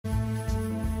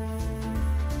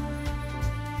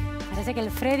Parece que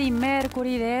el Freddie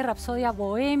Mercury de Rapsodia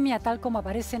Bohemia, tal como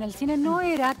aparece en el cine, no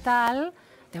era tal,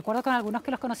 de acuerdo con algunos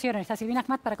que los conocieron. Está Silvina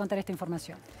Ahmad para contar esta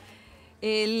información.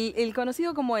 El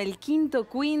conocido como el quinto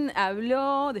Queen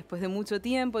habló después de mucho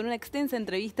tiempo en una extensa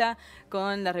entrevista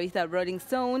con la revista Rolling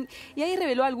Stone y ahí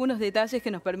reveló algunos detalles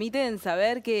que nos permiten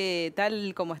saber que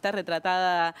tal como está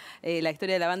retratada la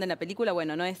historia de la banda en la película,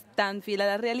 bueno, no es tan fiel a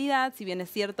la realidad. Si bien es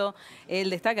cierto,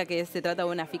 él destaca que se trata de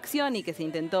una ficción y que se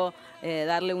intentó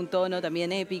darle un tono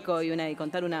también épico y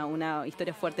contar una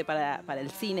historia fuerte para el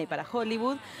cine y para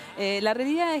Hollywood. La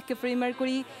realidad es que Freddie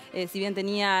Mercury, si bien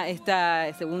tenía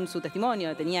según su testimonio,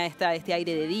 tenía este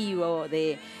aire de divo,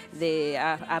 de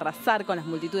arrasar con las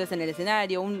multitudes en el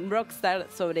escenario, un rockstar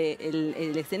sobre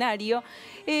el escenario.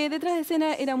 Detrás de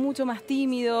escena era mucho más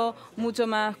tímido, mucho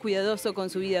más cuidadoso con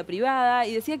su vida privada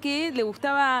y decía que le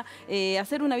gustaba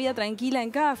hacer una vida tranquila en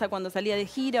casa cuando salía de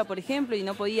gira, por ejemplo, y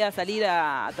no podía salir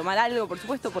a tomar algo, por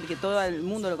supuesto, porque todo el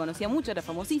mundo lo conocía mucho, era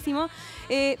famosísimo.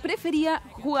 Prefería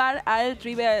jugar al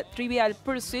Trivial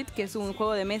Pursuit, que es un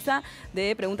juego de mesa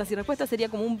de preguntas y respuestas, sería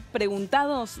como un preguntados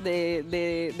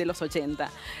de los 80.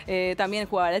 También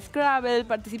jugaba al Scrabble,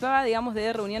 participaba, digamos,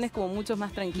 de reuniones como mucho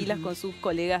más tranquilas con sus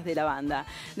colegas de la banda.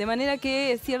 De manera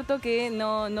que es cierto que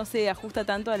no se ajusta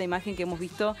tanto a la imagen que hemos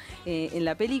visto en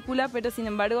la película, pero sin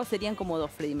embargo serían como dos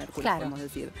Freddie Mercury, claro, podemos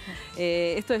decir.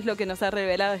 Esto es lo que nos ha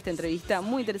revelado esta entrevista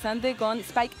muy interesante con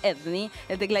Spike Edney,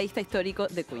 el tecladista histórico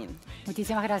de Queen.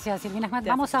 Muchísimas gracias, Silvina Ahmad.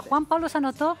 Vamos a Juan Pablo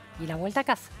Zanotó y la vuelta a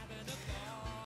casa.